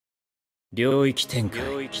領域展開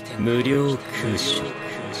無料空襲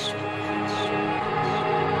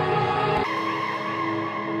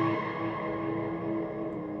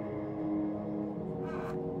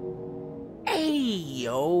Hey,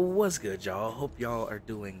 yo, what's good, y'all? Hope y'all are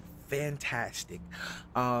doing fantastic.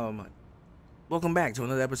 Welcome back to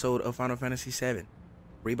another episode of Final Fantasy VII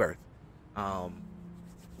Rebirth.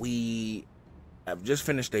 We have just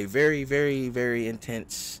finished a very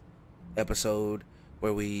intense episode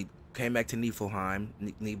where we came back to Nibelheim,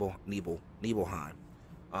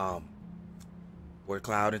 where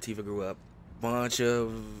Cloud and Tifa grew up. Bunch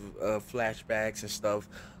of flashbacks and stuff.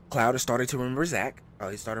 Cloud is starting to remember Zack.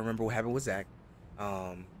 He started to remember what happened with Zack.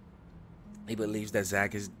 He believes that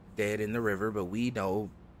Zack is dead in the river, but we know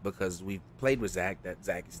because we've played with Zack that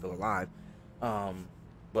Zack is still alive.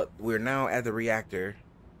 But we're now at the reactor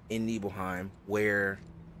in Nibelheim where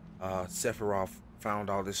Sephiroth found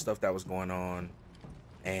all this stuff that was going on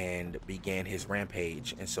and began his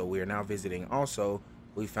rampage. And so we are now visiting. Also,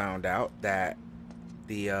 we found out that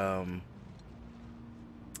the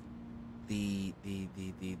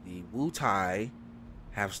Wu Tai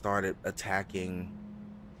have started attacking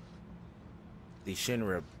the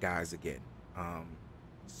Shinra guys again.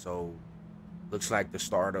 So looks like the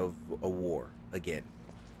start of a war again.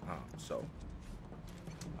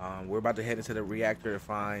 We're about to head into the reactor to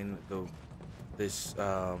find this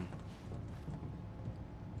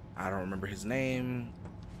I don't remember his name,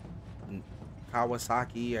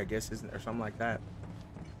 Kawasaki, I guess, or something like that.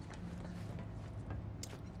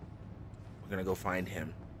 We're gonna go find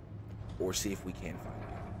him, or see if we can find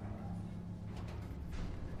him.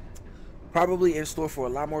 Probably in store for a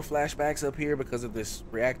lot more flashbacks up here because of this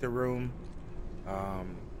reactor room.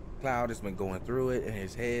 Cloud has been going through it in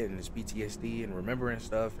his head and his PTSD and remembering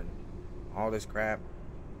stuff and all this crap.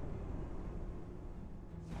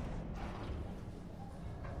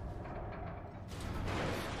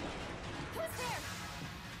 Who's there?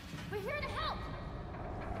 We're here to help.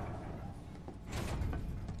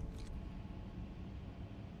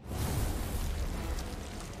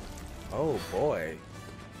 Oh boy.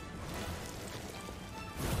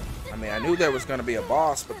 I mean, I knew there was going to be a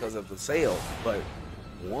boss because of the sale, but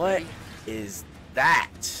what is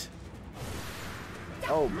that?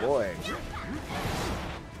 Oh boy.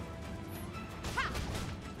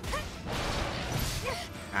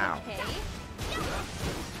 Ow.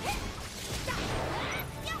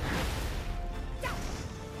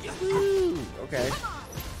 Woo. Okay.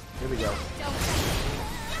 Here we go.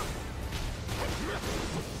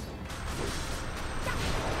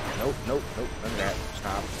 Nope, none of that.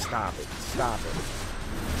 Stop it.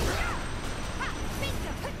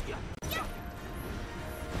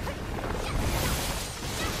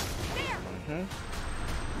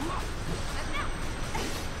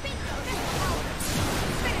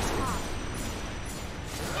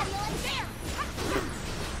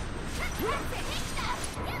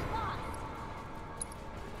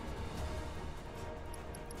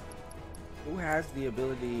 Who has the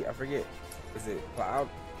ability? I forget. Is it Cloud?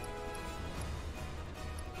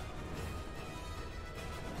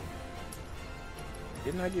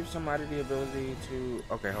 Didn't I give somebody the ability to...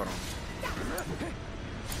 Okay, hold on.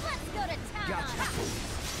 Let's go to town. Gotcha.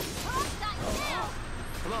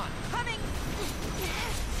 Come on. Coming.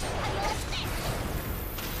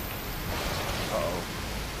 Uh-oh.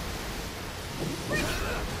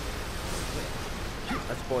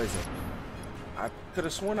 That's poison. I could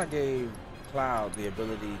have sworn I gave Cloud the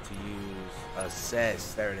ability to use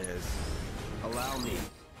Assess. There it is. Allow me.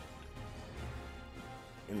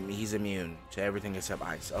 He's immune to everything except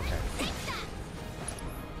ice. Okay.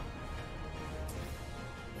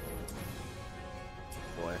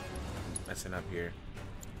 Boy, messing up here.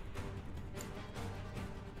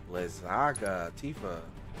 Lezaga, Tifa.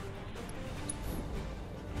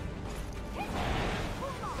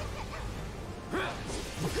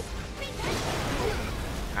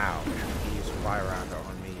 Ow, he used Fire Rocker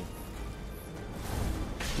on me.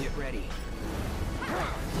 Get ready.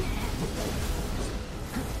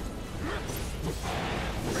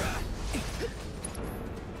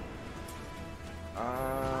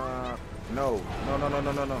 No.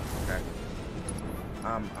 Okay.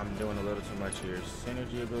 I'm doing a little too much here.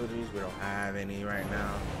 Synergy abilities, we don't have any right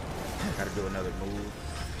now. Gotta do another move.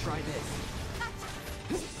 Try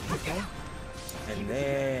this. Okay. And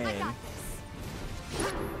then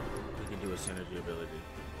we can do a synergy ability.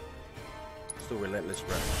 Let's do Relentless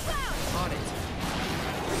Rush. On it.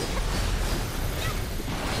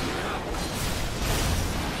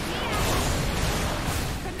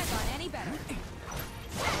 Couldn't have gone any better.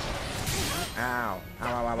 Ow.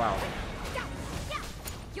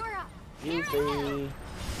 You're up. Easy.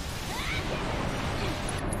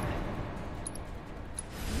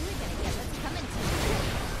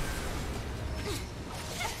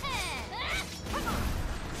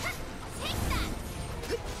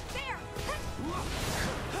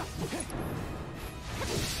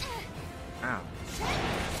 Ow.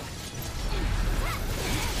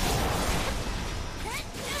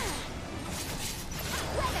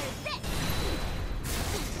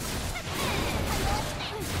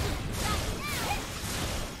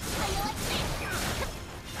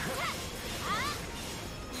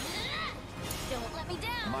 Don't let me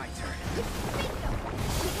down. My turn.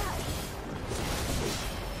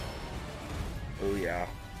 Oh yeah.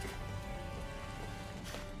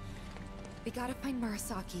 We gotta find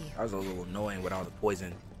Murasaki. That was a little annoying with all the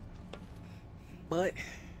poison, but it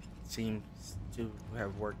seems to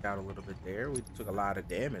have worked out a little bit there. We took a lot of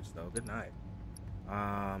damage though. Good night.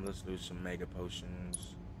 Let's do some mega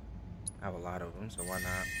potions. I have a lot of them, so why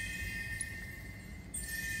not?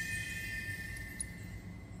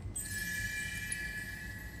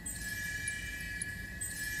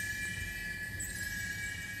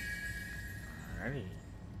 Alrighty.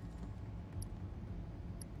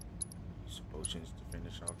 Use some potions to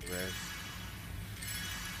finish off the rest.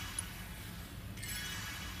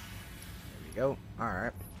 There we go.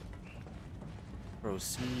 Alright.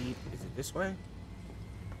 Proceed. Is it this way?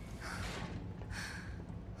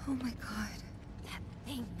 Oh my god. That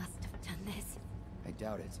thing must have done this. I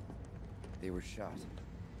doubt it. They were shot.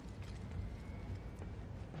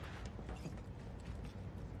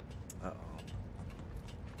 Uh-oh.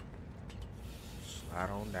 Slide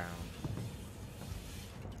on down.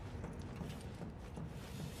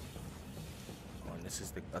 Oh, and this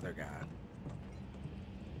is the other guy.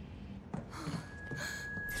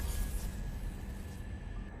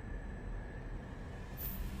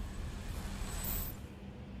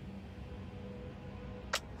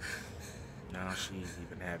 Now she's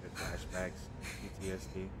even having flashbacks,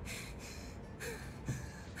 PTSD.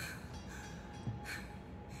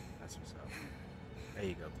 That's what's up. There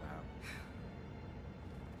you go, Cloud.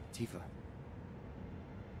 Tifa.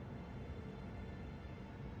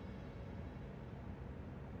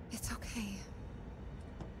 It's okay.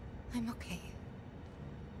 I'm okay.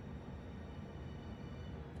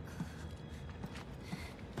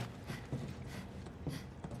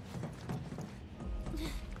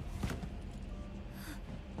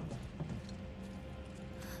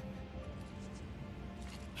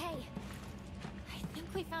 Hey, I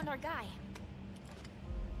think we found our guy.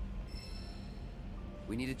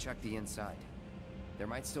 We need to check the inside. There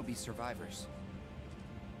might still be survivors.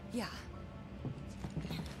 Yeah.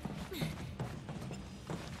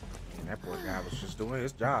 And that poor guy was just doing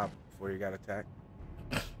his job before he got attacked.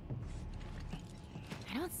 I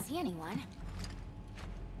don't see anyone.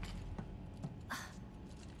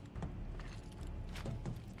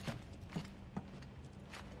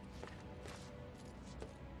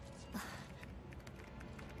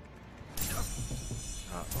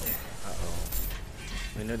 Uh-oh.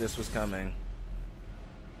 We knew this was coming.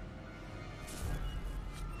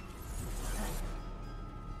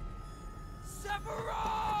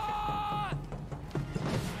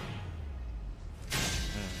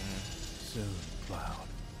 Soon, Cloud.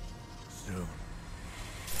 Soon.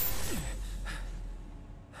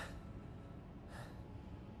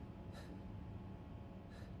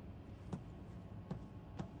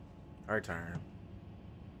 Our turn.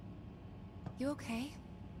 You okay?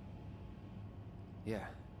 Yeah.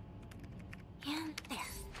 And there.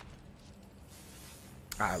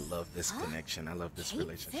 I love this Huh? connection. I love this Kate,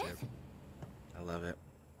 relationship. Sid? I love it.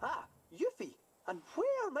 Ah, Yuffie! And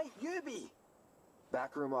where might you be?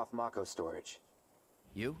 Back room off Mako storage.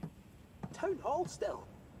 You? Town hall still.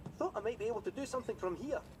 Thought I might be able to do something from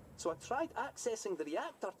here, so I tried accessing the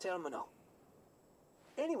reactor terminal.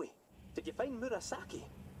 Anyway, did you find Murasaki?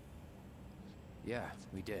 Yeah,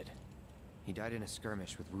 we did. He died in a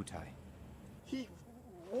skirmish with Wutai. He...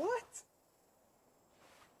 what?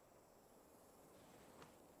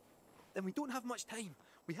 Then we don't have much time.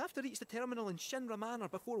 We have to reach the terminal in Shinra Manor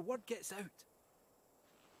before word gets out.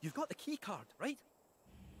 You've got the key card, right?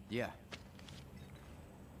 Yeah.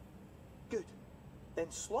 Good. Then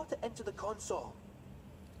slot it into the console.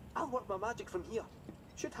 I'll work my magic from here.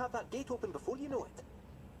 Should have that gate open before you know it.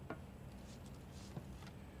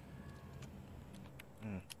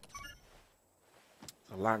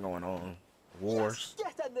 There's a lot going on. Wars.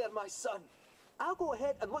 Yes, get in there, my son. I'll go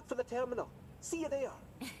ahead and look for the terminal. See you there.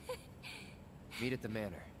 Meet at the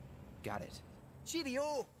manor. Got it.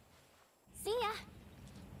 Cheerio. See ya.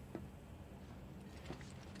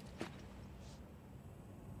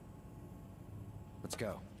 Let's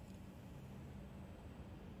go.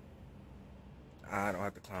 I don't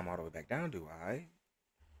have to climb all the way back down, do I?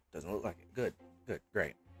 Doesn't look like it. Good. Good.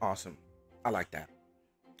 Great. Awesome. I like that.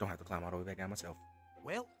 Don't have to climb all the way back down myself.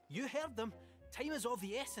 Well, you heard them. Time is of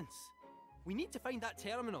the essence. We need to find that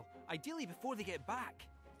terminal, ideally before they get back.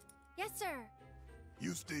 Yes, sir.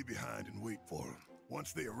 You stay behind and wait for them.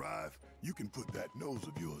 Once they arrive, you can put that nose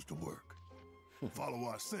of yours to work. Follow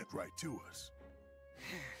our scent right to us.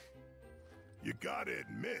 You gotta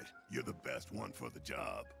admit, you're the best one for the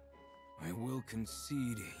job. I will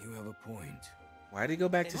concede you have a point. Why'd he go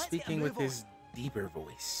back to Let's get a speaking with move his deeper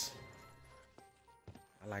voice?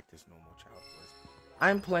 I like this normal child voice.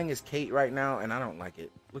 I'm playing as Kate right now, and I don't like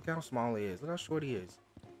it. Look how small he is. Look how short he is.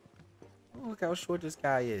 Oh, look how short this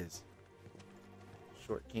guy is.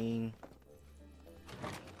 Short king.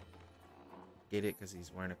 Get it? Because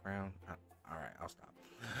he's wearing a crown? Alright, I'll stop.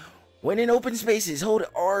 When in open spaces, hold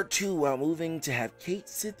R2 while moving to have Kate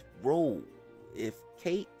Sith roll. If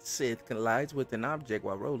Kate Sith collides with an object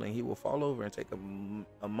while rolling, he will fall over and take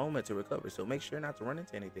a moment to recover. So make sure not to run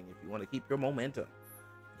into anything if you want to keep your momentum.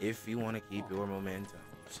 If you want to keep your momentum,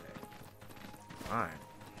 you say. Fine.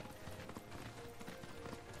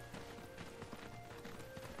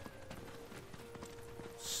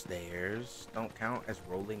 Stairs don't count as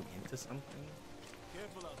rolling into something.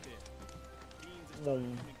 Careful out there.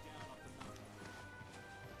 Boom.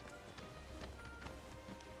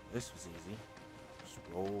 This was easy. Just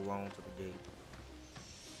roll on to the gate.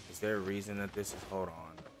 Is there a reason that this is... Hold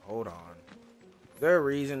on. Is there a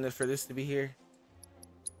reason for this to be here?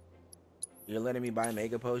 You're letting me buy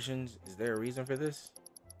mega potions? Is there a reason for this?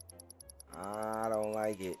 I don't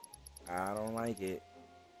like it. I don't like it.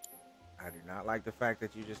 I do not like the fact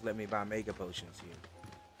that you just let me buy mega potions here.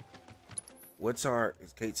 What's our...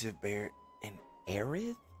 Is Kate Sith Barrett and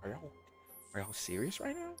Aerith? Are y'all serious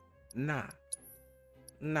right now? Nah.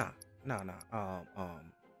 I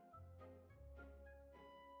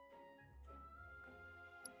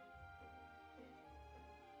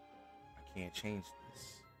can't change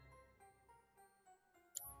this.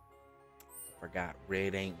 I forgot.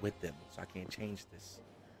 Red ain't with them, so I can't change this.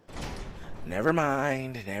 Never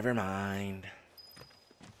mind.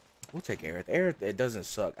 We'll take Aerith. Aerith, it doesn't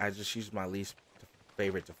suck. She's my least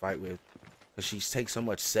favorite to fight with. Because she takes so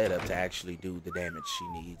much setup to actually do the damage she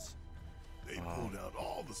needs. They pulled out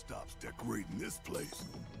all the stops decorating this place.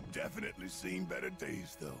 Definitely seen better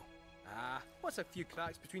days, though. Ah, what's a few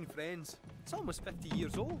cracks between friends? It's almost 50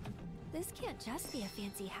 years old. This can't just be a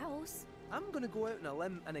fancy house. I'm gonna go out on a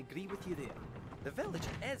limb and agree with you there. The village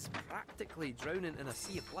is practically drowning in a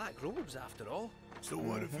sea of black robes, after all. So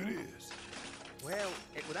what if it is? Well,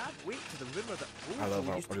 it would add weight to the rumor that I love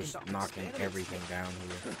how used we're to just conduct knocking experiments. everything down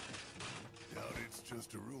here. Doubt it's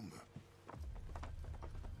just a rumor.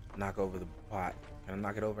 Knock over the pot. Can I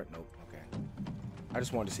knock it over? Nope. Okay. I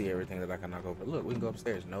just wanted to see everything that I can knock over. Look, we can go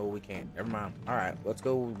upstairs. No, we can't. Never mind. All right, let's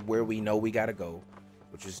go where we know we gotta go,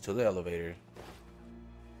 which is to the elevator.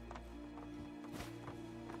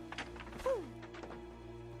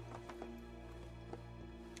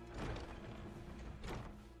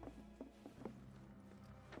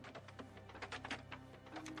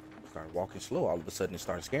 Started walking slow. All of a sudden, it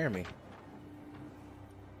started scaring me.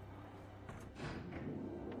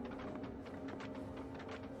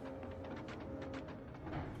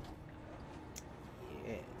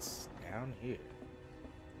 Yes, down here,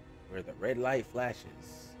 where the red light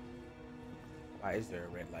flashes. Why is there a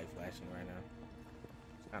red light flashing right now?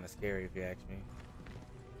 It's kind of scary if you ask me.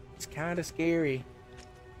 It's kind of scary.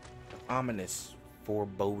 Ominous,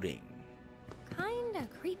 foreboding. Kinda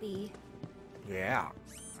creepy. Yeah,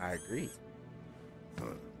 I agree.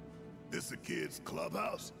 Huh. This a kid's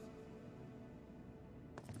clubhouse?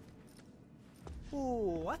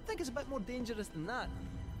 Oh, I think it's a bit more dangerous than that.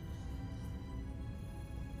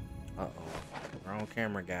 Uh-oh. We're on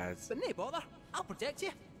camera, guys. But nay bother, I'll protect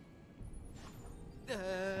you.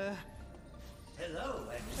 Hello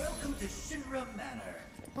and welcome to Shinra Manor.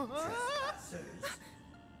 Trespassers.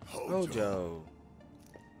 Hojo.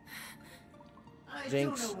 I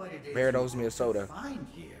Jinx, don't know what it is Barrett you owes me a hope to soda. Find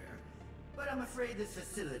here, but I'm afraid this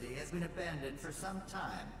facility has been abandoned for some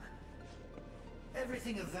time.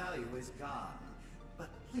 Everything of value is gone, but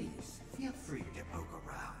please feel free to poke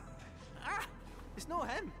around. Ah, it's not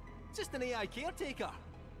him. It's just an AI caretaker.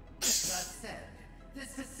 That said,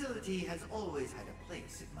 this facility has always had a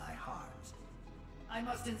place in my heart. I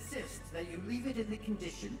must insist that you leave it in the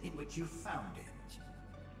condition in which you found it.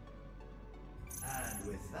 And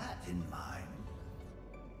with that in mind,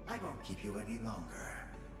 I won't keep you any longer.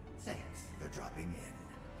 Thanks for dropping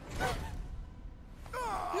in.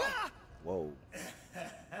 Whoa.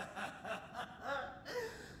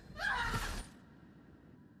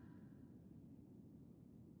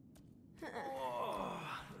 Oh,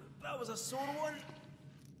 that was a sore one.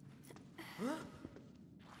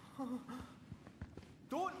 Huh?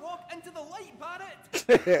 Don't walk into the light,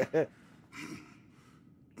 Barrett!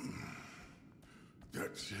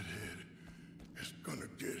 That shithead is gonna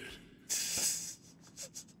get it.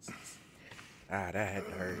 Ah, that had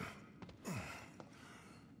to hurt.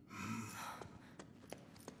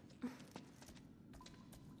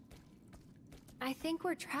 I think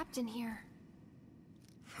we're trapped in here.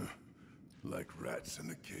 Like rats in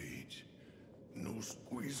a cage. No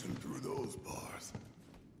squeezing through those bars.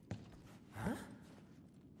 Huh?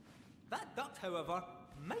 That duct, however,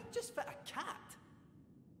 might just fit a cat.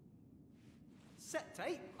 Sit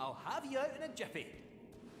tight, I'll have you out in a jiffy.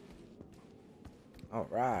 All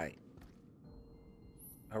right.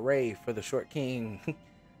 Hooray for the short king.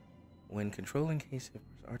 When controlling case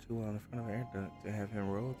zippers, R2 while in front of air duct to have him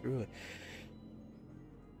roll through it.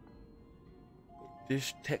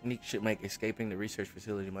 This technique should make escaping the research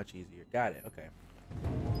facility much easier. Got it. Okay.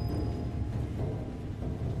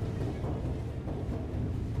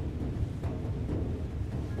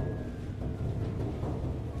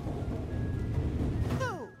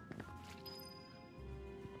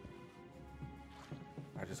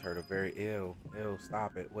 I just heard a very ill.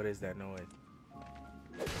 Stop it. What is that noise?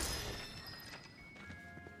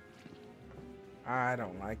 I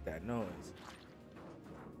don't like that noise.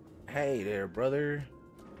 Hey there, brother.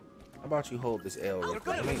 How about you hold this L real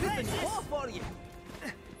quick? For you.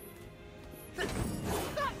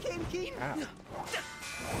 That came keen. Ow.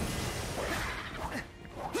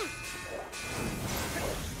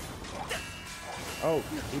 Oh,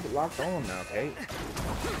 keep it locked on now, okay?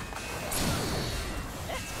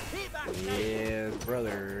 Yeah,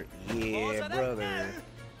 brother. Yeah, brother.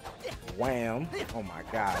 Wham. Oh my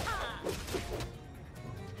god.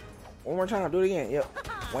 One more time. Do it again. Yep.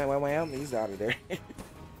 Wham, wham, wham. He's out of there.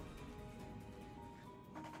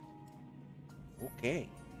 Okay.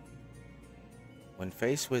 When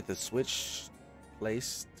faced with a switch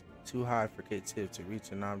placed too high for K-tip to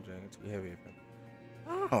reach an object too heavy for him.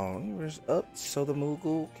 Oh, he was up so the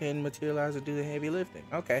Moogle can materialize and do the heavy lifting.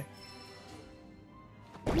 Okay.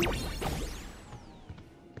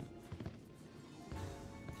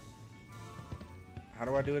 How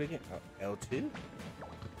do I do it again? Oh, L2?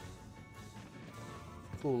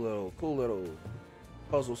 Cool little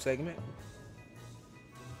puzzle segment.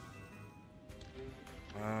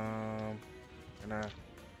 Can I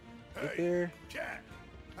get there? Cat,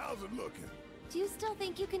 how's it looking? Do you still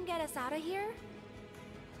think you can get us out of here?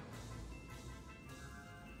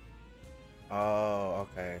 Oh,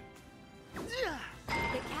 okay. The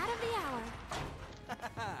cat of the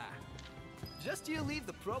hour. Just you leave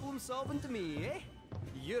the problem solving to me, eh?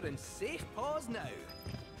 You're in safe paws now.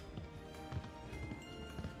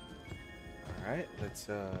 Alright, let's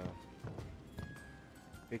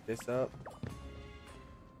pick this up.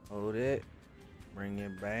 Hold it. Bring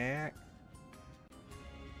it back.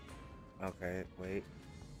 Okay, wait.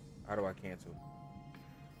 How do I cancel?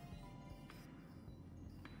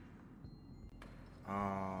 Oh,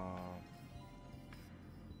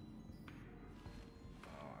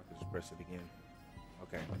 I can just press it again.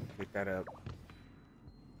 Okay, pick that up.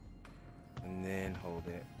 And then hold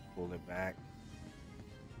it. Pull it back.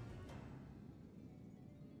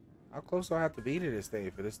 How close do I have to be to this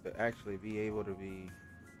thing for this to actually be able to be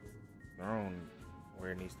thrown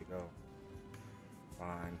where it needs to go?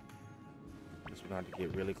 Fine. Guess we're going to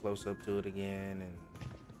get really close up to it again and...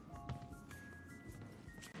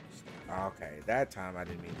 Okay, that time I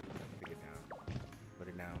didn't mean to pick it down. Put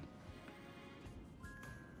it down.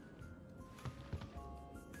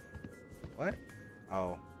 What?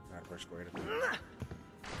 Oh, gotta press square to...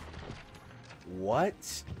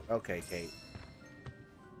 What? Okay, Kate.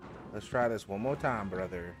 Let's try this one more time,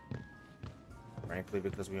 brother. Frankly,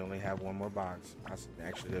 because we only have one more box.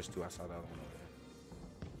 Actually, there's two. I saw the other one over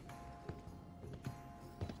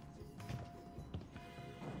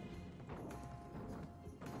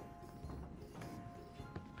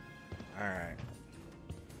there. Alright.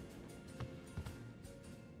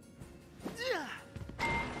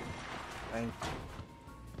 Thank you.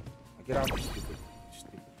 Now get off the stupid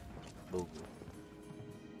Google.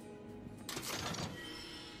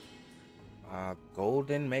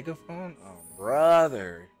 Golden megaphone? Oh,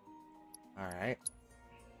 brother. Alright.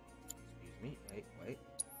 Excuse me. Wait.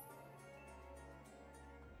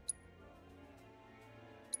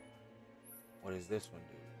 What does this one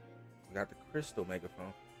do? We got the crystal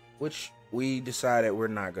megaphone, which we decided we're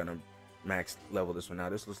not gonna max level this one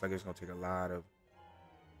out. This looks like it's gonna take a lot of...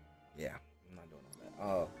 Yeah, I'm not doing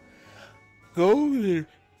all that. Golden...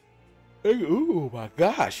 Oh my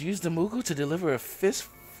gosh. Use the Moogle to deliver a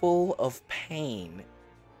fistful of pain.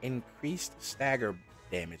 Increased stagger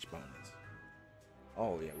damage bonus.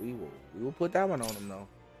 Oh yeah, we will put that one on him though.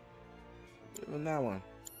 Give him that one.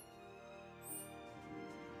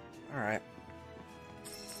 Alright.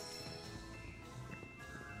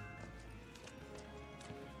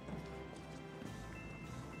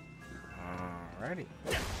 Alrighty.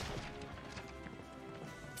 It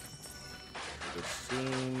would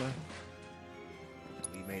seem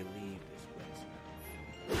we may leave this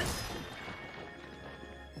place.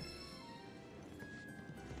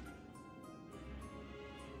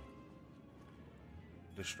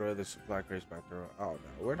 Destroy the supply crates by throwing. Oh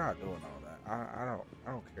no, we're not doing all that. I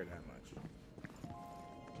don't care that much.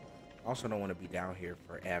 Also don't want to be down here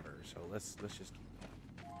forever, so let's just keep going.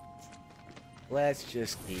 Let's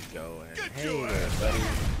just keep going. Hey there, buddy.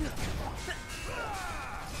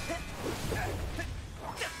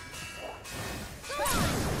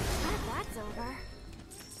 That's over.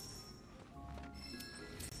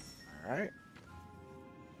 Alright.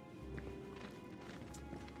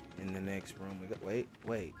 In the next room we got wait,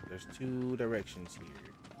 there's two directions here.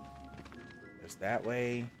 There's that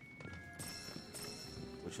way,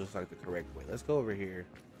 which looks like the correct way. Let's go over here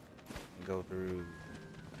and go through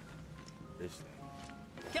this thing.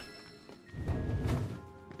 Yep.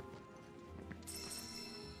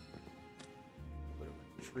 Put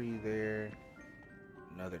a tree there.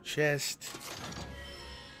 Another chest.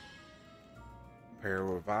 A pair of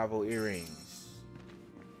revival earrings.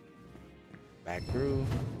 Back through.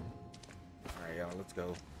 Alright, y'all, let's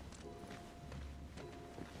go.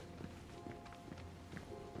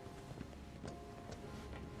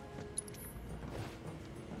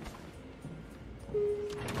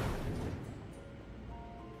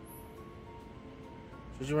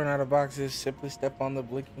 Should you run out of boxes, simply step on the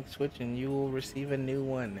blinking switch and you will receive a new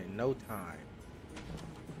one in no time.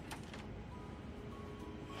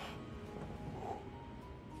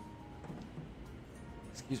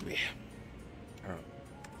 Excuse me.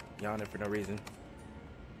 Yawning for no reason.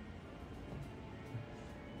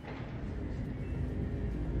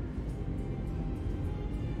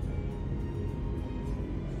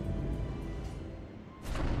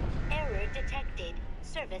 Error detected.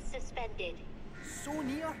 Service suspended. So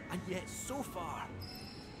near and yet so far.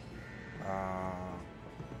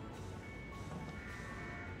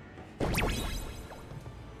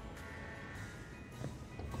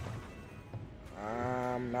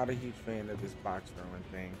 I'm not a huge fan of this box throwing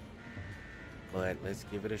thing, but let's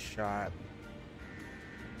give it a shot.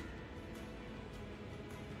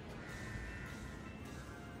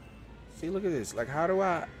 See, look at this. Like, how do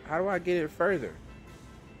I get it further?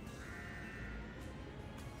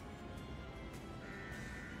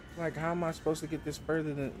 Like, how am I supposed to get this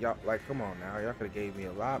further than y'all? Like, come on now, y'all could have gave me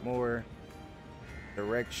a lot more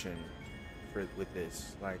direction with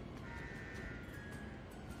this. Like,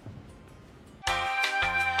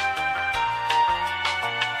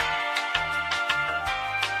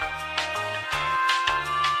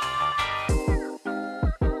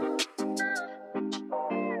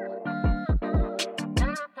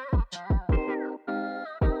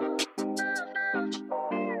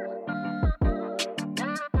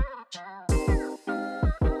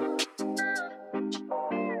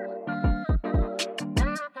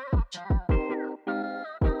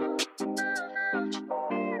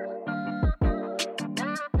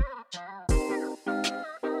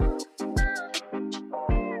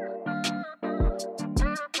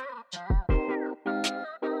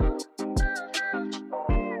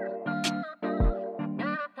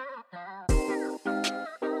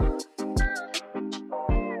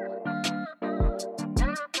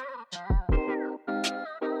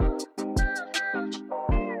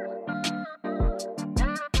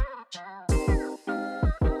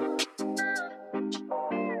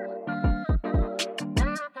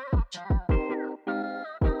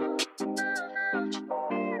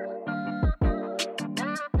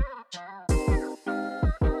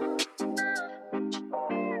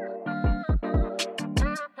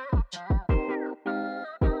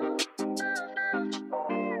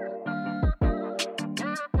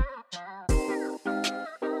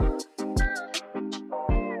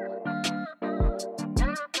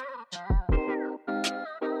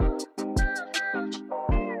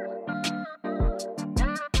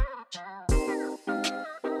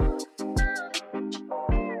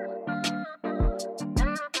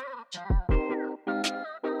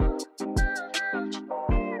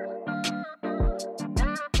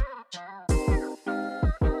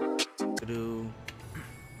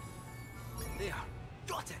 There.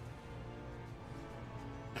 Got it.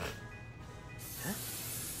 Huh?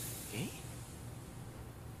 Eh?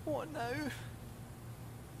 What now?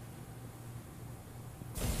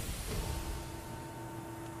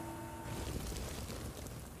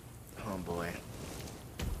 oh boy.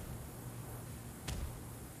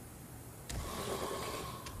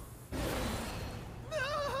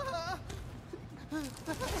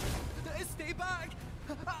 Stay back!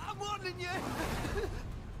 I'm warning you!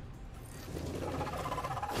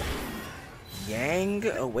 Yang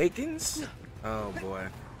awakens? Oh boy.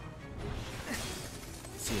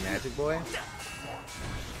 See Magic Boy?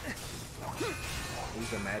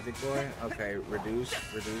 He's a Magic Boy? Okay, reduce.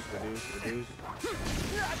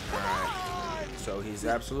 Alright. So he's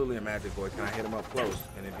absolutely a Magic Boy. Can I hit him up close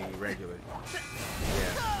and it be regular?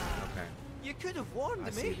 Yeah. Okay. You could have warned me.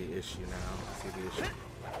 I see the issue now. I see the issue.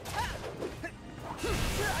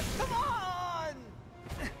 Come on!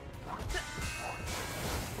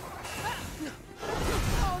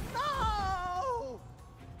 Oh no!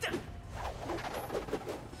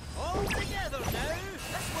 All together now.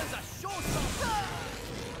 This one's a showstopper.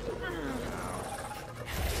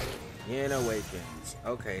 Yin awakens.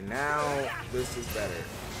 Okay, now this is better.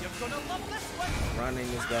 You're gonna love this one. Running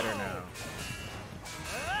is better now.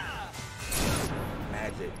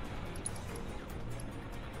 Magic.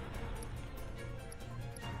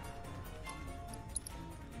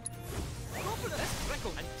 Go for this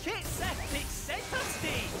trickle and Kate Seth takes center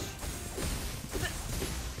stage.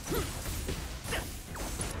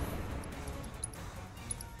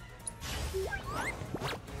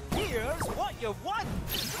 Here's what you won.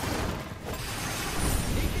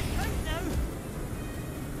 Take it out now.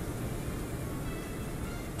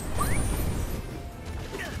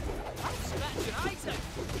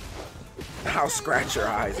 I'll scratch your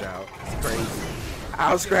eyes out. It's crazy.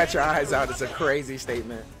 I'll scratch your eyes out. It's a crazy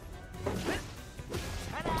statement.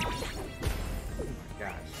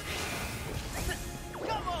 Gosh.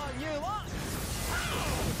 Come on, you lot.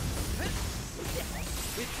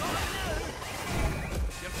 We've got it now.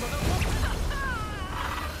 You're gonna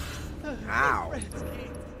Ow.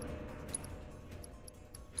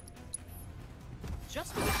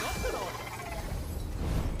 Just what you got it on.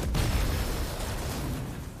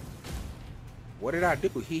 What did I do?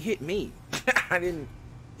 He hit me. I didn't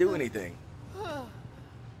do anything.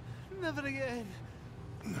 Never again.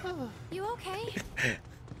 You okay?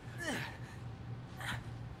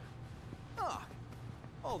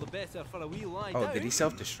 All the better for a wee lie Oh, down. did he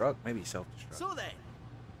self-destruct? Maybe he self-destruct. So then,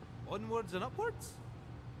 onwards and upwards.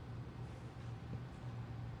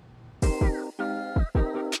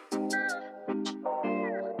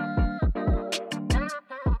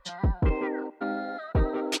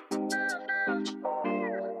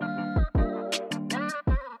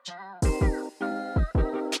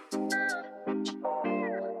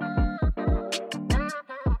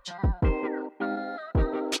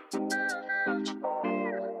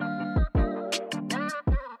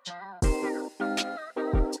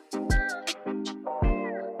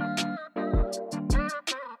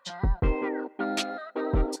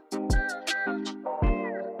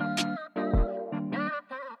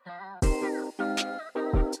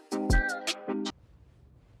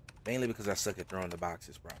 Mainly because I suck at throwing the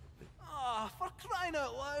boxes properly. Ah, for crying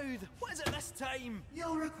out loud! What is it this time?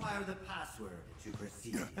 You'll require the password to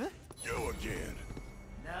proceed. Huh? Go again.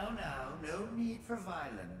 Now, no need for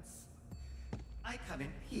violence. I come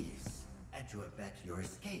in peace, and to abet your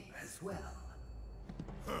escape as well.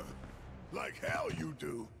 Huh. Like hell you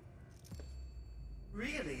do.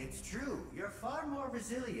 Really, it's true. You're far more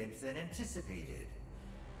resilient than anticipated.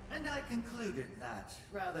 And I concluded that,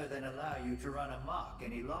 rather than allow you to run amok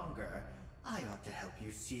any longer, I ought to help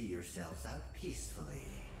you see yourselves out peacefully.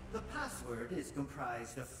 The password is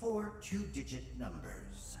comprised of 4 two-digit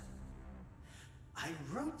numbers. I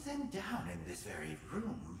wrote them down in this very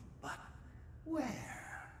room, but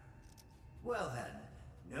where? Well then,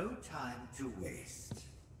 no time to waste.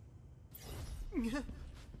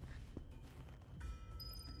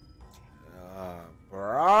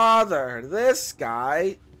 Brother, this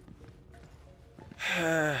guy.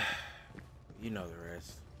 You know the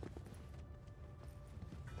rest.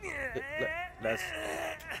 That's.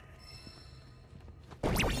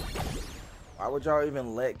 Why would y'all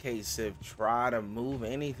even let K-Sif try to move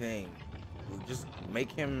anything? Just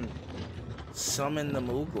make him summon the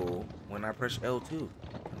Moogle when I press L2.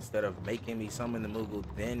 Instead of making me summon the Moogle,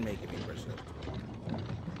 then making me press L2.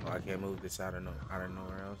 Oh, I can't move this out of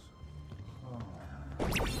nowhere else.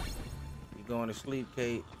 You going to sleep,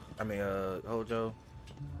 Kate? I mean, Hojo?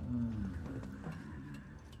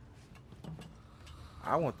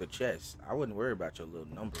 I want the chest. I wouldn't worry about your little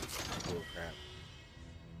numbers. Little crap.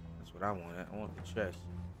 That's what I wanted. I want the chest.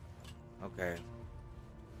 Okay.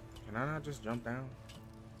 Can I not just jump down?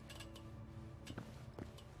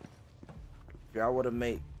 If y'all would have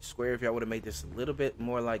made if y'all would have made this a little bit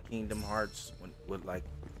more like Kingdom Hearts, with like,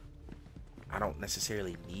 I don't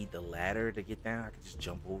necessarily need the ladder to get down. I could just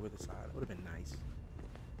jump over the side. It would have been nice.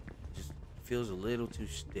 It just feels a little too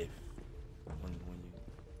stiff when you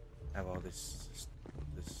have all this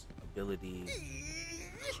ability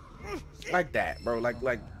Like that, bro.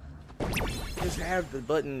 Like, just have the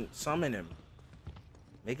button summon him.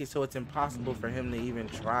 Make it so it's impossible for him to even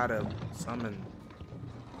try to summon,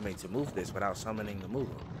 I mean, to move this without summoning the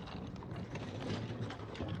mover.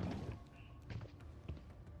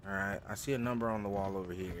 Alright, I see a number on the wall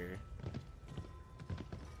over here.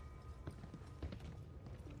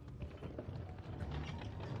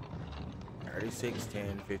 $36,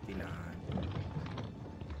 $10, $59.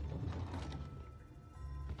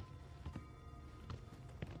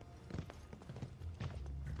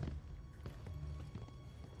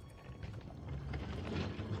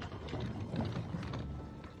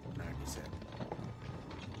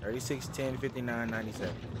 $36, $10, $59,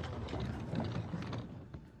 $97.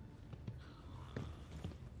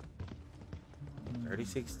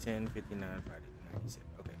 $36, $10, $59, $97.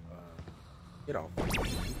 Okay, get off. Oh,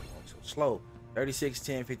 so slow. $36,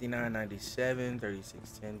 $10, $59, $97. $36,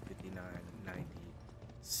 $10, $59,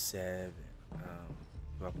 $97.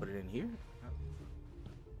 Do I put it in here?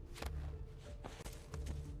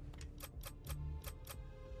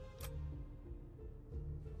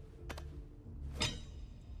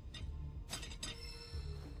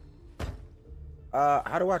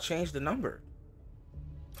 How do I change the number?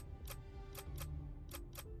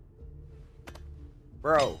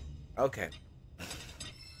 Bro, okay.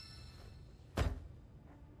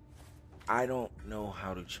 I don't know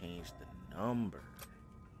how to change the number.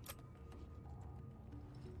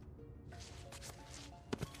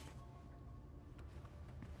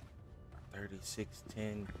 $36,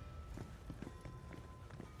 $10,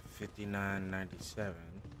 $59, $97.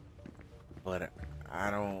 But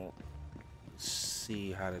I don't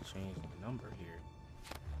see how to change the number here.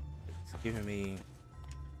 It's giving me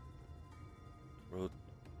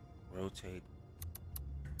rotate.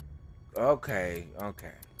 Okay.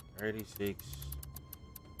 36.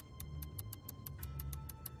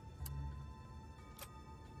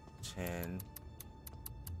 $10,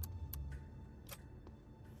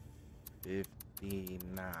 $59,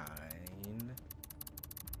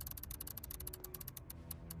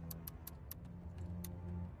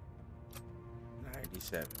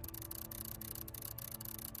 $97.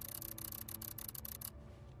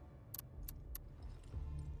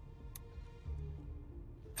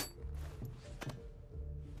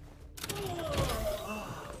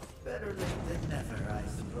 Better late than never, I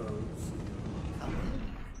suppose. Come in.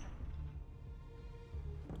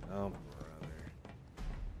 Oh, brother.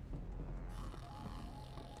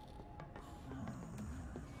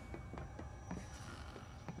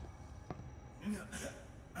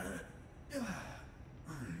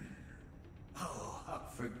 Oh, how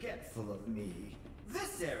forgetful of me.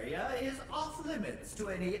 This area is off limits to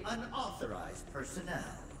any unauthorized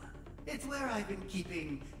personnel. It's where I've been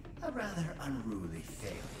keeping a rather unruly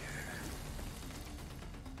failure.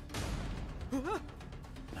 I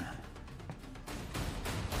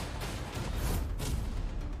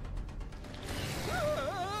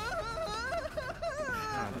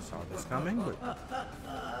saw this coming, but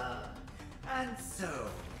And so,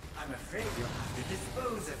 I'm afraid you'll have to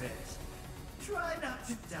dispose of it. Try not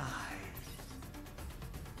to die.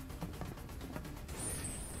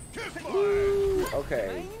 ooh,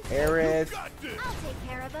 okay. Aerith. I'll take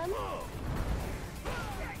care of them.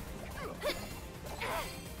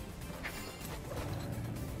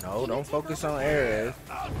 No, don't focus on Aerith.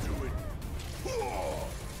 I'll do it.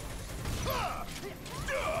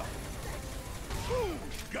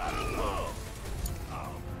 Gotta love.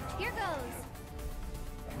 Here goes.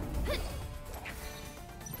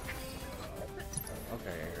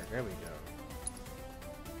 Okay, there we go.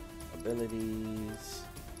 Abilities.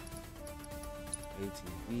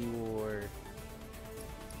 ATV Ward.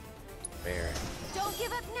 Barret. Don't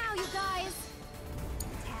give up now, you guys.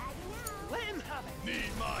 Tagging out. Let him have it.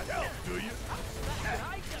 Need my help, do you?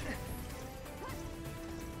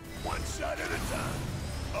 One shot at a time.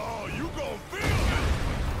 Oh, you gon' feel it.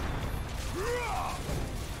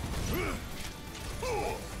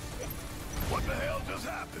 What the hell just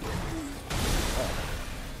happened?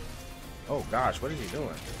 Oh gosh, what is he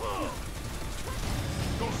doing?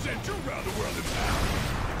 Gonna send you around the world in power.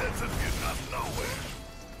 That's just getting us nowhere.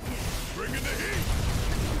 Bringing the heat.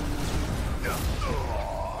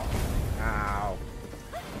 Ow.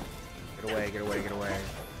 Get away, get away, get away.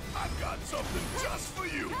 I've got something just for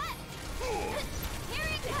you. Here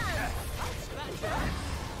he comes.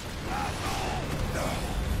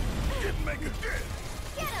 Didn't make a dent.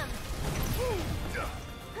 Get him.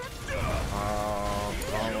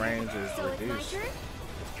 Long range is So it's my reduced. turn.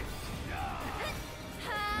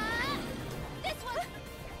 This one.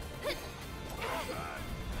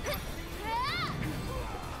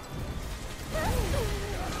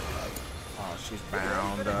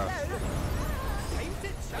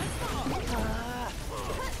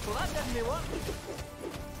 Well, that didn't work.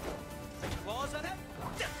 Claws in it.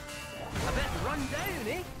 A bit run down,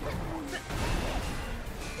 eh?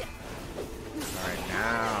 Alright,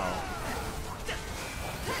 now.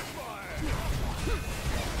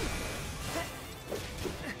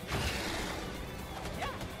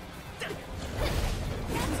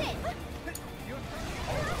 That's it.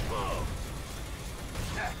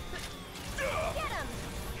 Get him.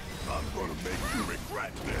 I'm gonna make you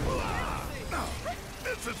regret this.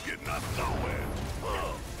 This is getting us nowhere.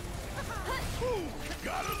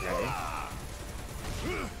 Got it.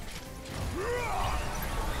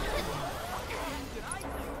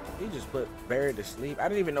 He just put Barry to sleep. I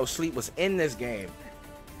didn't even know sleep was in this game.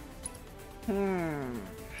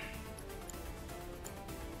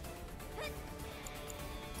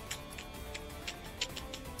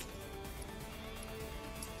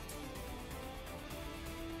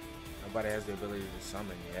 Nobody has the ability to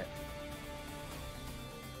summon yet.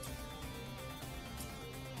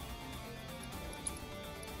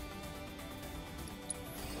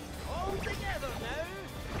 All together now.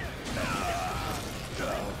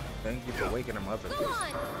 Thank you for waking him up at Go least. on.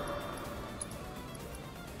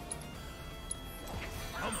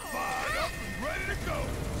 I'm fired up and ready to go.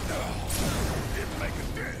 It's making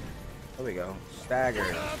a dent. There we go. Stagger.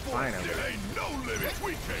 Finally. There ain't no limits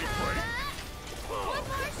we can't break. One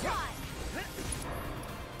more shot.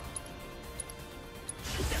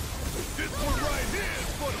 This one right here is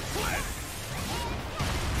for the planet.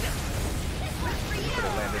 Could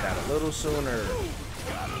have landed out a little sooner.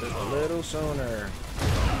 Just a little sooner.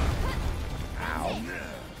 Ow.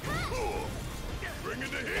 Bring in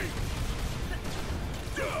the heat.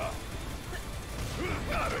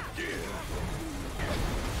 Not again.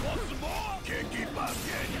 Want some more? Can't keep up,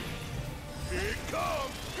 can you? Here it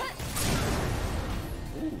comes.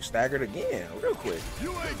 Ooh, staggered again. Real quick.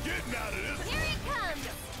 You ain't getting out of this. Here it comes.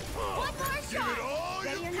 One more Give shot. it all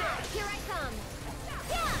Ready you or got. not, here I come.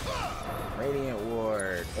 Yeah. Radiant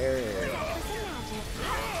Ward. Air. Practice some magic.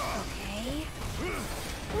 Okay.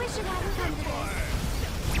 Wish it hadn't come to this.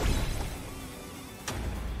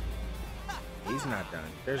 He's not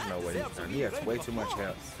done. There's no way he's done. He has way too much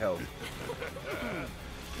health.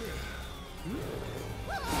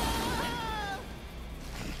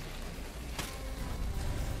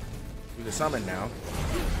 You can summon now.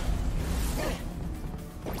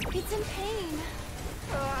 It's in pain.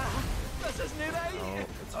 This is new day.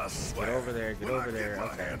 Oh, get over there. Get over there.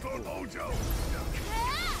 Okay. Ojo.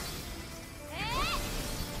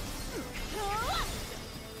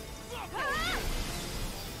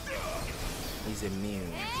 He's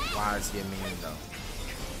immune. Why is he immune though?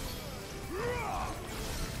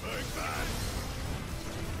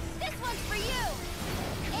 This one's for you.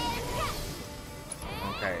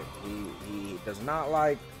 And Okay, he does not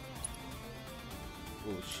like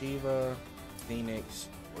Shiva, Phoenix,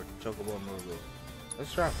 or Chocobo Mugu.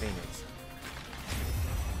 Let's try Phoenix.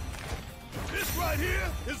 This right here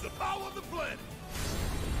is the power of the planet.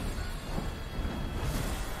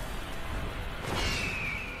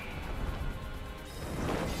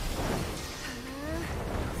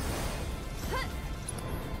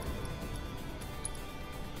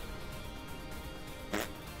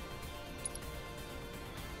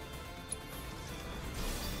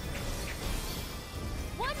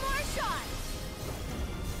 one more shot.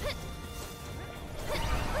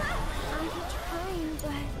 I'm trying,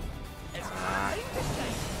 but It's time to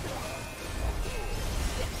shine.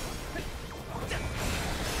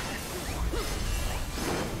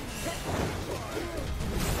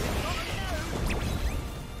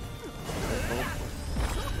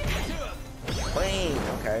 Clean.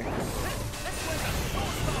 Okay.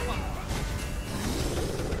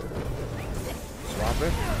 Swap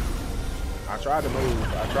it. I tried to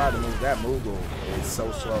move. That Moogle is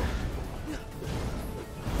so slow.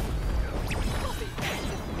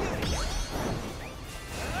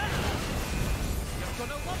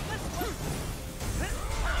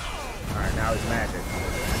 Alright, now it's magic.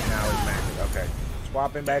 Okay.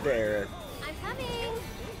 Swapping back to Aerith. I'm coming.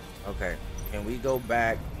 Okay. Can we go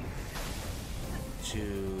back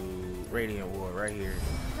to Radiant War right here?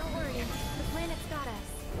 Don't worry, the planet's got us.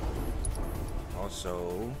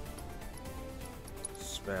 Also,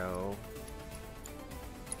 spell.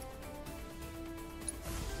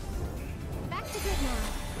 Back to good now.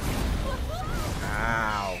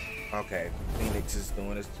 Ow. Okay. Phoenix is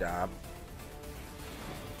doing his job.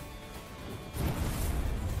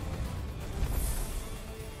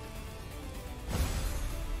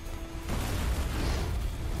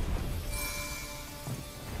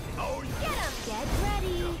 Get him. Get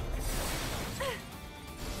ready.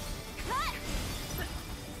 Cut.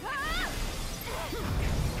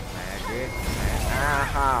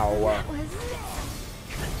 Oh wow. That was...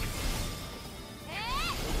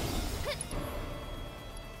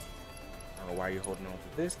 I don't know why you're holding on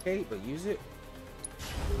to this, Kate, but use it.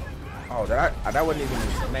 Oh, that wasn't even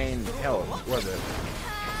his main health, was it?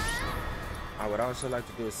 I would also like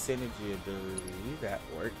to do a synergy ability. That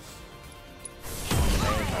works.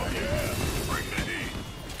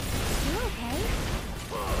 You okay?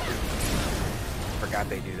 Forgot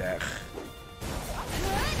they do that.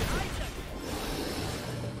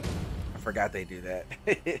 I forgot they do that.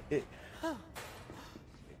 They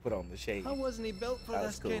put on the shade. How wasn't he built for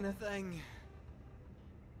this cool. kind of thing?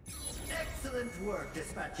 Excellent work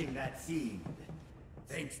dispatching that scene.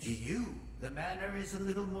 Thanks to you, the manor is a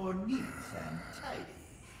little more neat and tidy.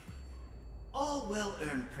 All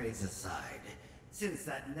well-earned praise aside, since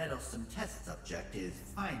that nettlesome test subject is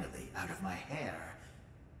finally out of my hair,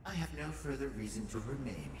 I have no further reason to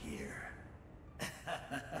remain here.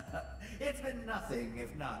 It's been nothing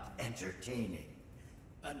if not entertaining.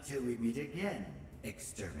 Until we meet again,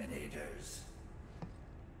 exterminators.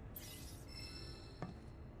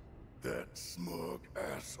 That smug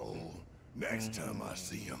asshole. Next time I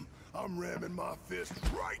see him, I'm ramming my fist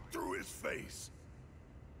right through his face.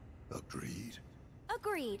 Agreed?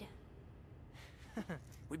 Agreed.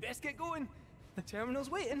 We best get going. The terminal's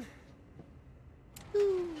waiting.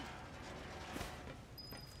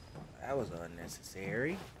 That was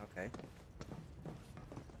unnecessary. Okay.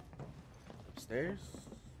 Upstairs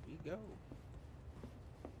we go.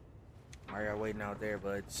 Why are y'all waiting out there,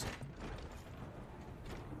 buds?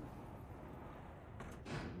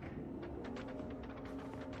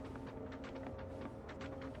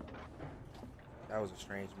 That was a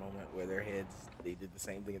strange moment where their heads, they did the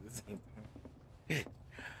same thing at the same time.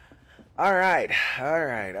 All right.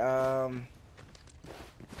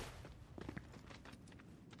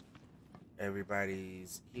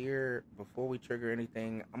 Everybody's here. Before we trigger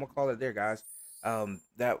anything, I'm gonna call it there, guys.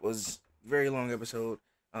 That was a very long episode.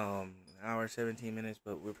 An hour 17 minutes,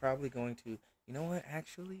 but we're probably going to, you know what,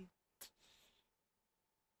 actually,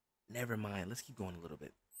 never mind. Let's keep going a little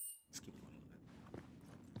bit.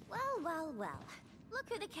 Well. Look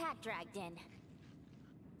who the cat dragged in.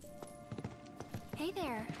 Hey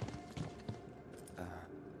there.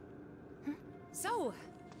 So,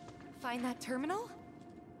 find that terminal?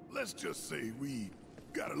 Let's just say we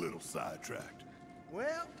got a little sidetracked.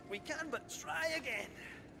 Well, we can but try again.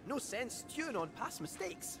 No sense stewing on past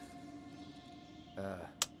mistakes.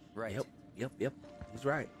 Right. Yep. He's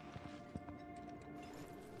right.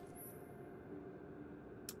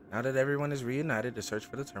 Now that everyone is reunited, the search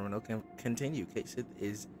for the terminal can continue. Kate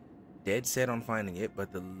is dead set on finding it,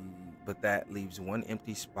 but that leaves one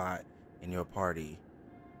empty spot in your party.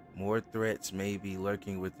 More threats may be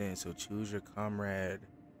lurking within, so choose your comrade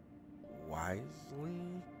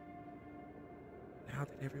wisely. Now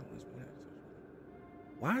that everyone's reunited,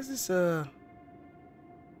 why is this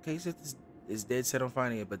Kate is dead set on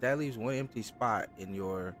finding it, but that leaves one empty spot in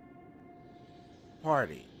your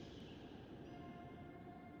party.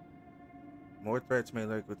 More threats may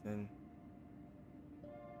lurk within.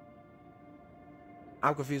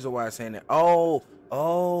 I'm confused with why I'm saying that. Oh.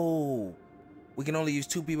 We can only use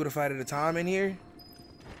 2 people to fight at a time in here?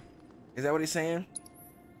 Is that what he's saying?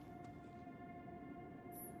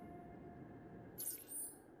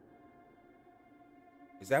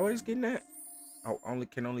 Is that what he's getting at? Oh, only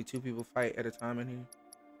 2 people fight at a time in here?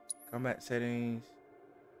 Combat settings.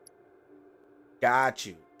 Got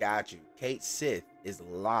you. Kate Sith is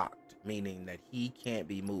locked, meaning that he can't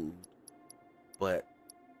be moved, but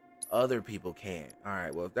other people can. All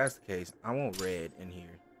right, well, if that's the case, I want Red in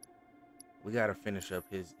here. We gotta finish up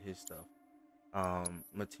his stuff.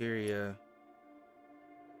 Materia.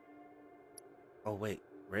 Oh wait,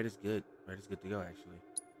 Red is good. Red is good to go, actually.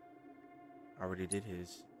 I already did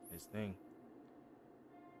his thing.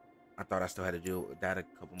 I thought I still had to do that a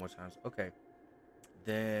couple more times. Okay.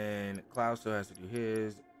 Then Cloud still has to do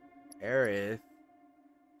his. Aerith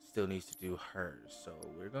still needs to do hers. So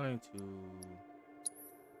we're going to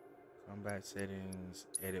combat settings,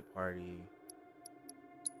 edit party.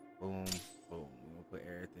 Boom. We're gonna put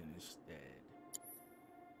Aerith in instead.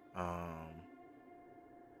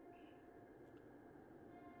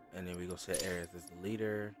 And then we go set Aerith as the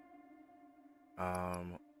leader.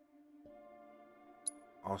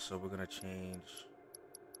 Also we're gonna change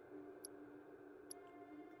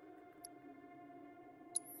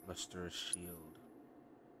Lustrous Shield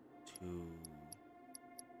to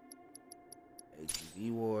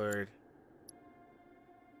ATV Ward.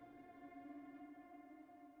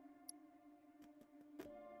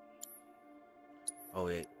 Oh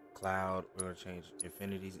wait, Cloud, we're gonna change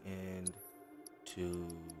Infinity's End to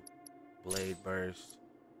Blade Burst.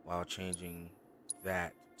 while changing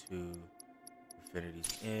that to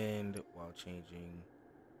Infinity's End, while changing.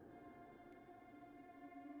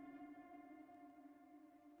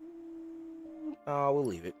 Oh, we'll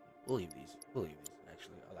leave it. We'll leave these. We'll leave these.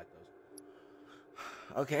 Actually, I like those.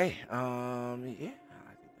 Okay. Yeah, I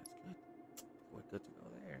think that's good. We're good to go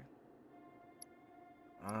there.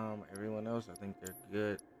 Everyone else, I think they're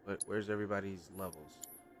good. But where's everybody's levels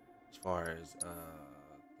as far as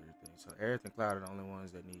everything? So Aerith and Cloud are the only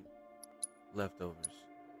ones that need leftovers.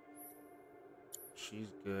 She's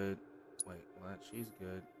good. Wait, what? She's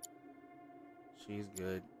good. She's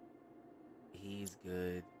good. He's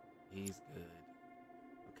good. He's good.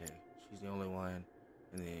 Okay, she's the only one.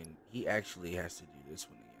 And then he actually has to do this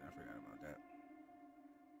one again. I forgot about that.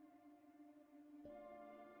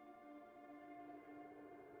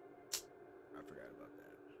 I forgot about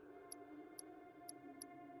that.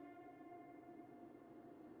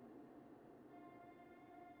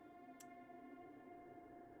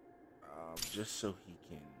 Just so he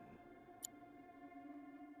can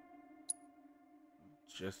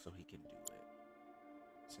do it.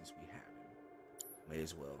 Since we have him. May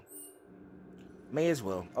as well. May as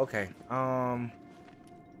well. Okay. Now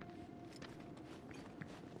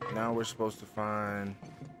we're supposed to find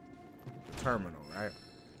the terminal, right?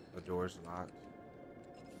 The door's locked.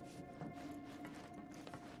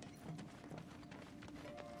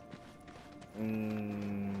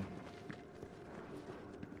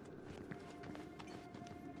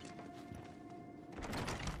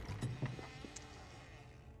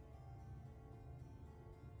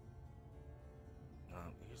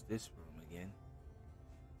 Here's this room again.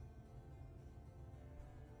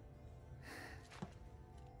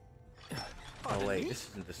 Oh wait, this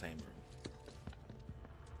isn't the same room.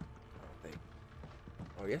 I don't think.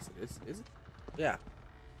 Oh yes, it is. Is it? Yeah.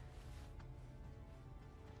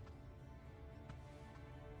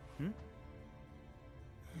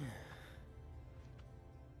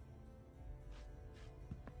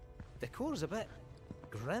 Decor's a bit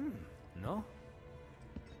grim, no?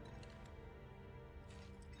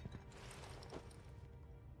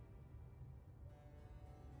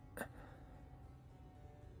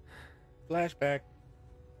 Flashback.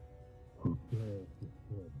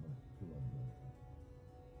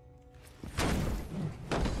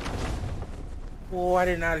 Whoa, I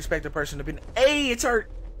did not expect a person to be. Hey, it's our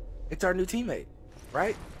new teammate,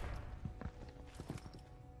 right?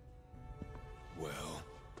 Well,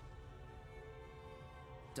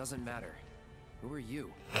 Doesn't matter. Who are you?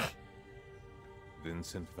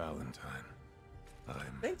 Vincent Valentine.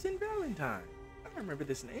 I'm Vincent Valentine. I remember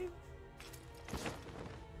this name.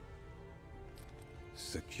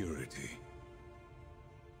 security.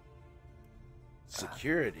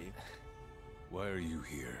 Security? Why are you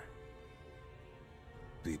here?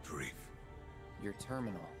 Be brief. Your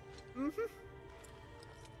terminal.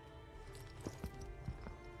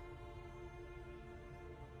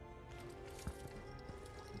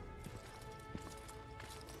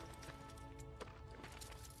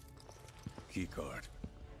 Keycard.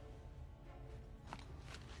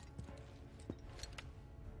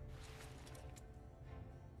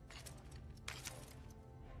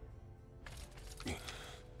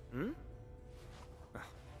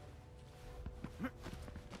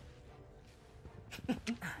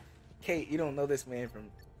 Kate, you don't know this man from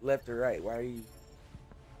left or right. Why are you?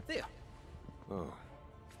 There. Oh.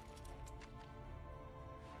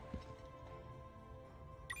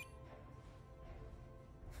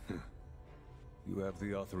 You have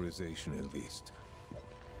the authorization at least.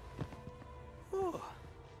 Oh,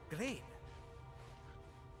 great.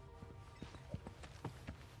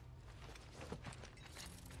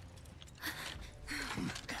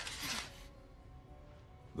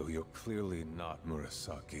 Though you're clearly not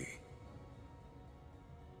Murasaki.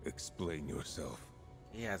 Explain yourself.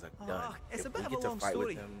 He has a gun. It's If a bit we of get a to long fight with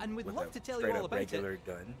story, him and we'd with love a to tell you straight all up about regular it.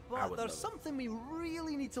 gun, I But would there's love it. something we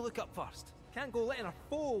really need to look up first. Can't go letting our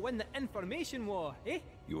foe win the information war, eh?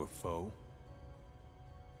 Your foe?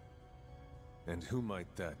 And who might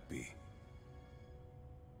that be?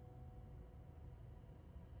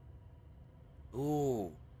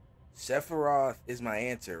 Ooh, Sephiroth is my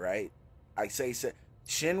answer, right? I say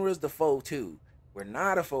Shinra's the foe too. We're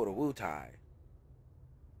not a foe to Wutai.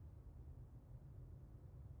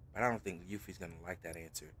 But I don't think Yuffie's gonna like that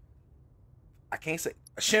answer. I can't say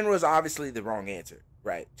Shinra's obviously the wrong answer,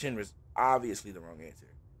 right? Shinra's obviously the wrong answer.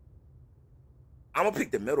 I'm gonna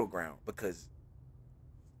pick the middle ground because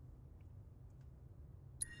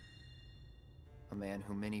A man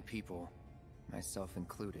who many people, myself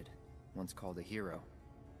included, once called a hero.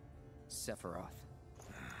 Sephiroth.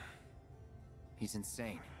 He's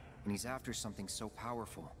insane. and he's after something so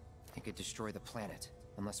powerful, it could destroy the planet,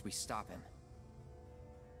 unless we stop him.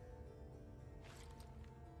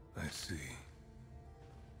 I see.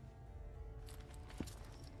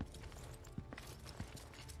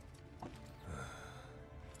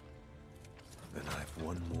 Then I've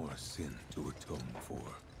one more sin to atone for.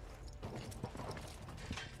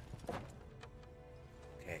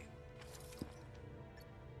 Okay.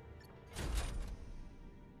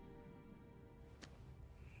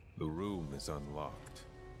 The room is unlocked.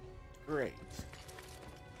 Great.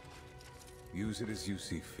 Use it as you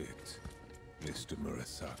see fit, Mr.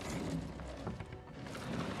 Murasaki.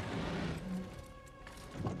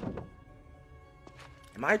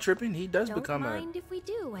 Am I tripping? He does become Don't mind if we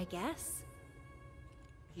do, I guess.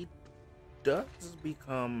 He does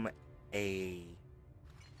become a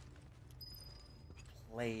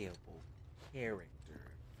playable character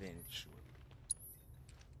eventually.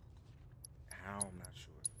 How? I'm not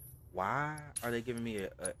sure. Why are they giving me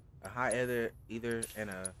a high either and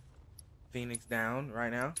a Phoenix down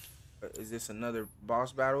right now? Is this another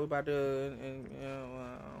boss battle we about to? I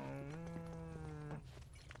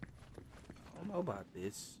don't know about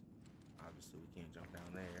this. Obviously, we can't jump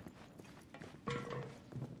down there.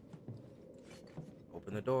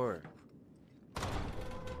 Open the door.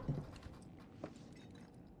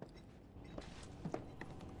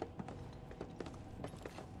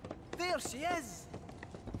 There she is!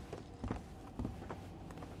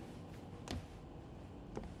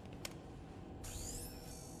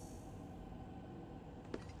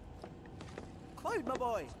 Cloud, my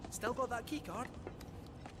boy! Still got that keycard?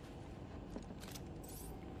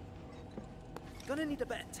 Gonna need a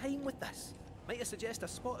bit of time with this. Might I suggest a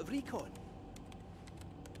spot of recon?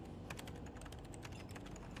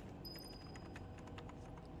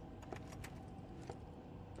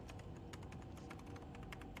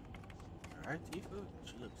 Alright, Tifa,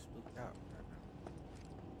 she looks spooked out right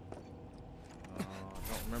now.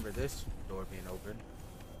 I don't remember this door being open.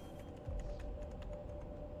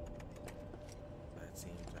 That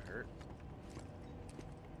seems to hurt.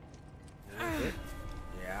 A little bit.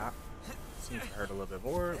 Yeah. Seems to hurt a little bit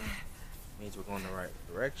more. Means we're going the right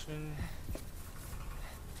direction.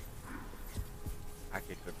 I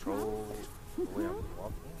can control the way I'm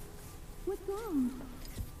walking. What's wrong?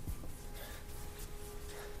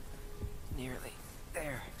 Nearly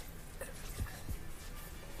there.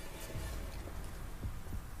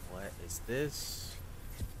 What is this?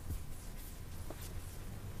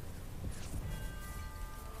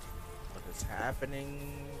 What is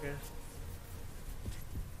happening?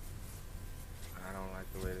 I don't like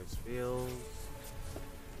the way this feels.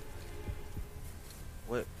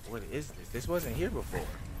 What is this? This wasn't here before.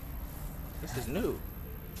 This is new.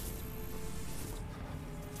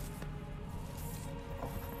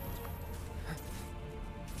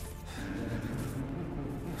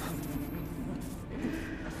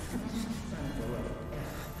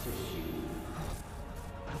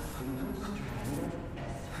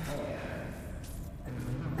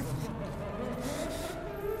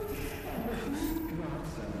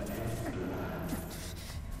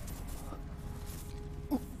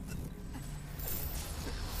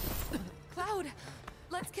 Cloud,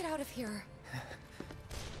 let's get out of here.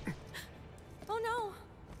 Oh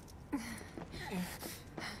no.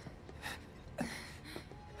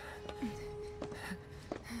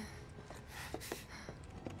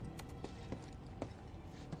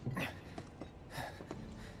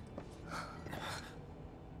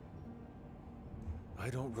 I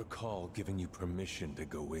don't recall giving you permission to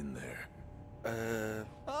go in there.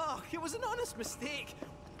 Oh, it was an honest mistake.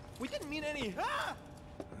 We didn't mean any. Ah!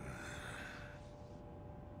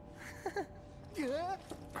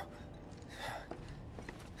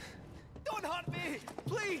 Don't hurt me,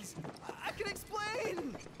 please. I can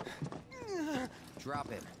explain. Drop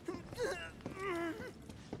him.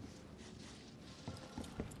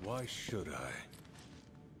 Why should I?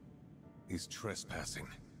 He's trespassing,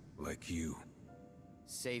 like you.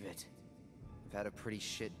 Save it. I've had a pretty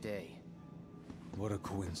shit day. What a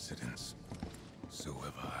coincidence. So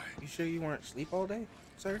have I. You sure you weren't asleep all day,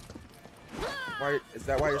 sir? Why is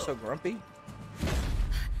that why you're so grumpy?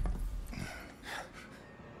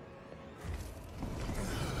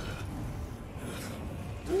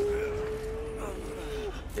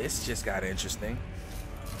 This just got interesting.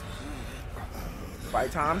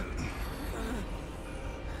 Fight time.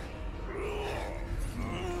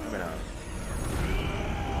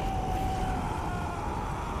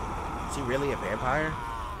 Is he really a vampire?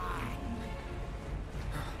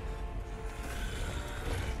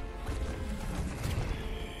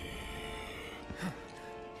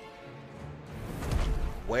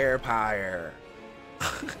 Werepire.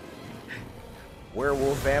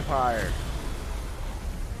 Werewolf vampire.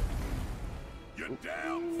 You're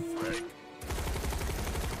down, Frick.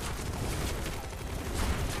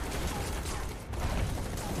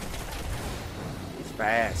 He's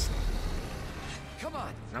fast. Come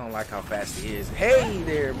on. I don't like how fast he is. Hey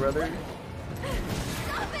there, brother.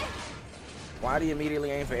 Why do you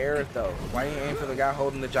immediately aim for Aerith though? Why do you aim for the guy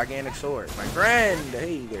holding the gigantic sword? My friend,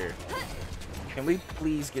 hey there. Can we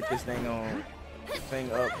please get this thing up,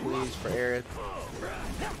 please, for Aerith?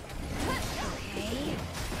 Okay.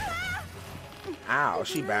 Ow,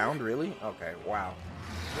 she bound, really? Okay, wow.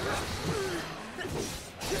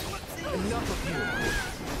 Enough of you.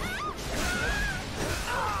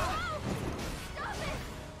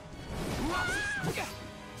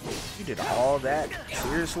 You did all that?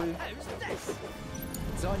 Seriously?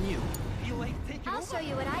 It's on you. I'll show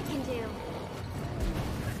you what I can do.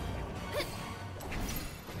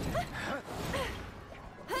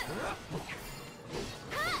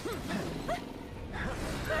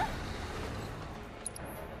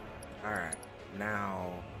 Alright,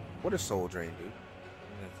 now, what does Soul Drain do?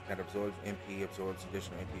 That absorbs MP, absorbs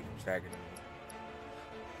additional MP from staggered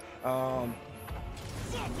enemies.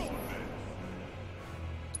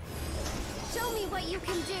 Show me what you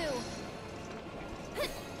can do.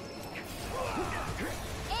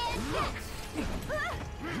 And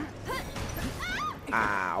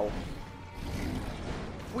Ow.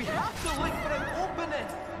 We have to wait for him to open it.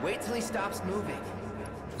 Wait till he stops moving.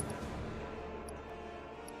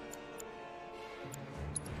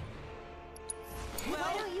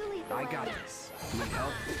 why don't you lead the way? I got this. Need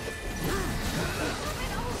help?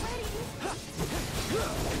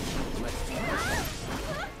 Let's do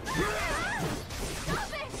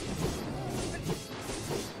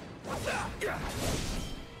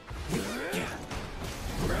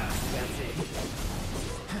That's it.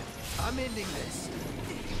 I'm ending this.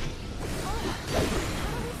 How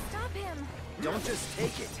do we stop him? Don't just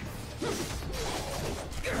take it.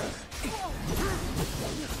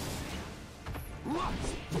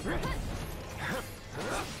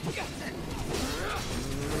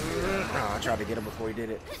 Oh, I tried to get him before he did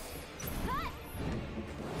it.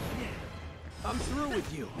 I'm through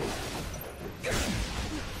with you.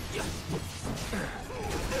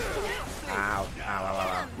 Ow, ow, ow,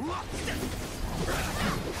 ow.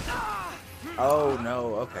 Oh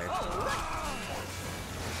no, okay.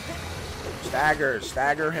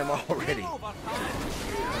 Stagger him already. Are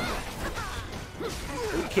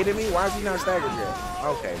you kidding me? Why is he not staggered yet?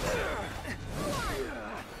 Okay, bro.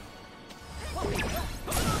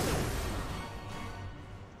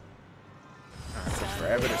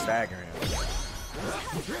 Forever to stagger him.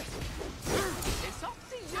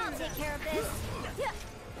 I'll take care of this.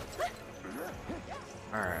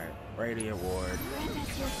 Alright, Radiant Ward. Grant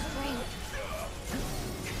us your strength.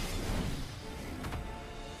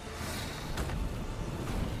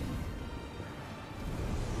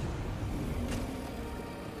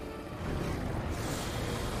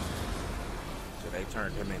 So they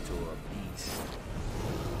turned him into a beast.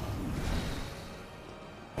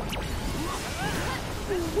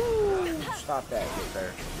 Stop that, get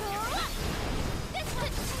there.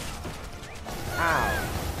 Ow.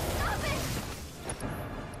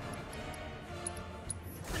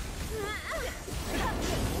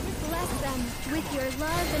 Bless them with your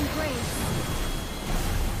love and grace.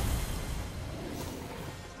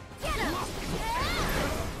 Get him!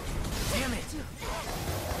 Damn it!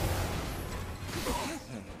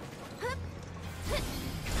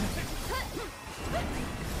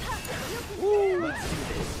 Let's do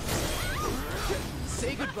this.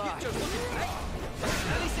 Say goodbye. Let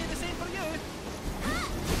me say the same for you.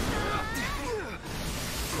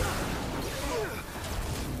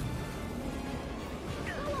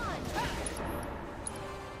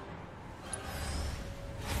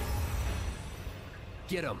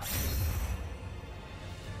 Get him.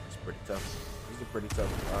 It's pretty tough. He's a pretty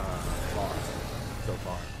tough boss so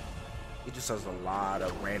far. He just does a lot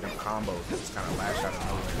of random combos that just kind of lash out of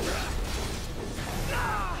nowhere.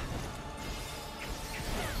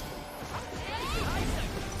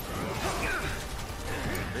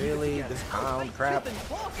 Really? This pound crap?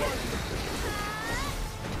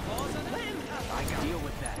 I can deal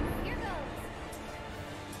with that. Here goes.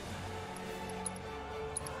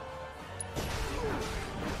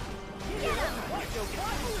 Get him!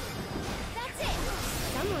 That's it!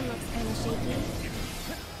 Someone looks kind of shaky.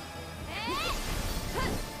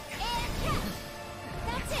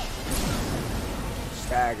 That's it!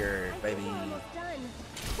 Stagger, baby. Almost done.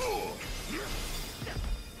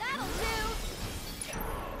 That'll do!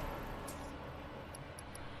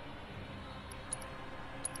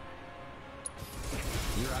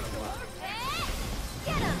 You're out of luck.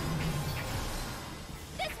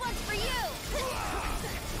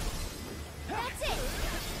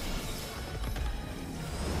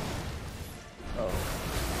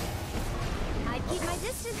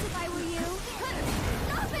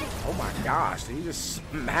 gosh, did he just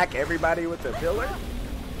smack everybody with the pillar?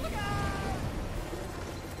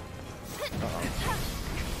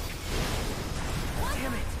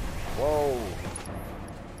 Damn it! Whoa.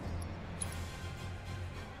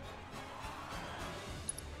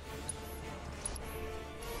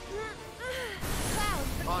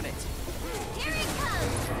 Cloud, On it. here he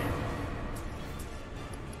comes!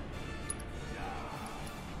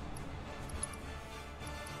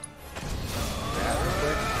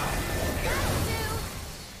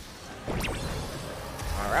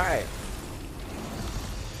 All right.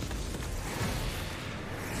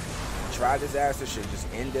 Try disaster should just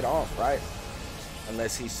end it off, right?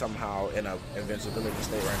 Unless he's somehow in a invincibility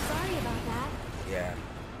state right now. Sorry about that. Yeah.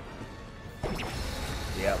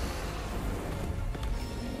 Yep.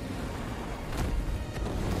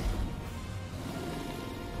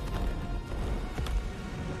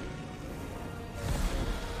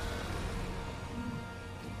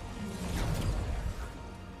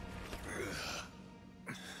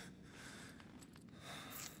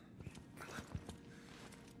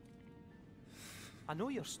 I know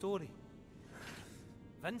your story.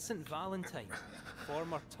 Vincent Valentine,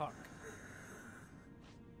 former Turk.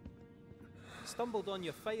 Stumbled on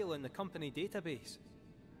your file in the company database.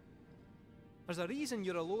 There's a reason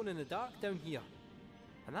you're alone in the dark down here.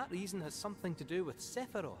 And that reason has something to do with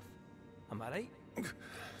Sephiroth. Am I right?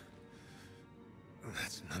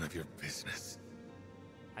 That's none of your business.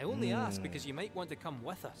 I only ask because you might want to come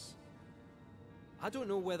with us. I don't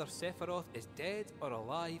know whether Sephiroth is dead or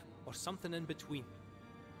alive or something in between.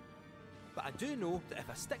 But I do know that if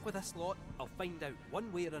I stick with this lot, I'll find out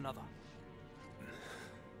one way or another.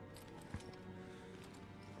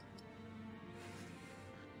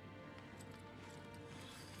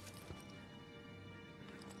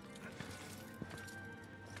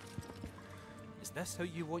 Is this how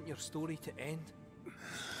you want your story to end?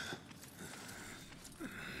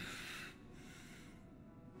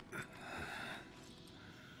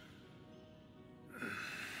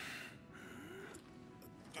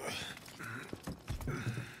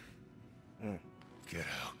 Get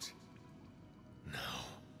out. Now.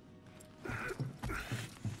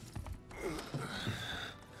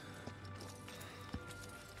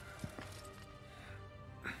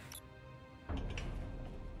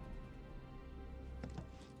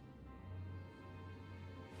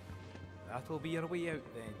 That'll be our way out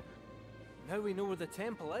then. Now we know where the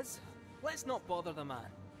temple is, let's not bother the man.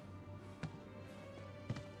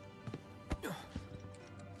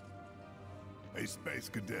 Hey, Space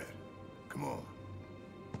Cadet, come on.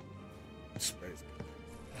 Space.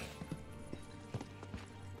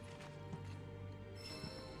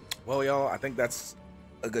 Well, y'all, I think that's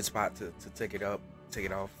a good spot to take it off.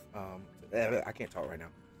 I can't talk right now.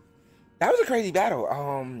 That was a crazy battle.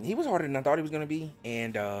 He was harder than I thought he was gonna be,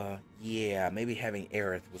 and yeah, maybe having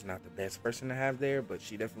Aerith was not the best person to have there, but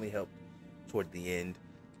she definitely helped toward the end.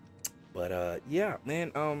 But yeah,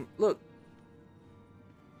 man. Look,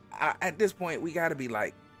 at this point, we got to be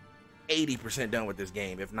like 80% done with this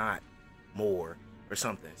game, if not more or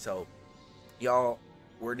something. So, y'all,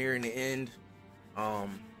 we're nearing the end.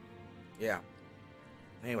 Yeah.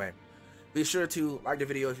 Anyway, be sure to like the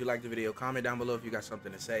video if you like the video. Comment down below if you got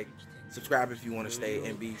something to say. Subscribe if you want to stay,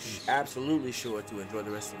 and be absolutely sure to enjoy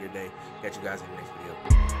the rest of your day. Catch you guys in the next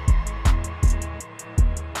video.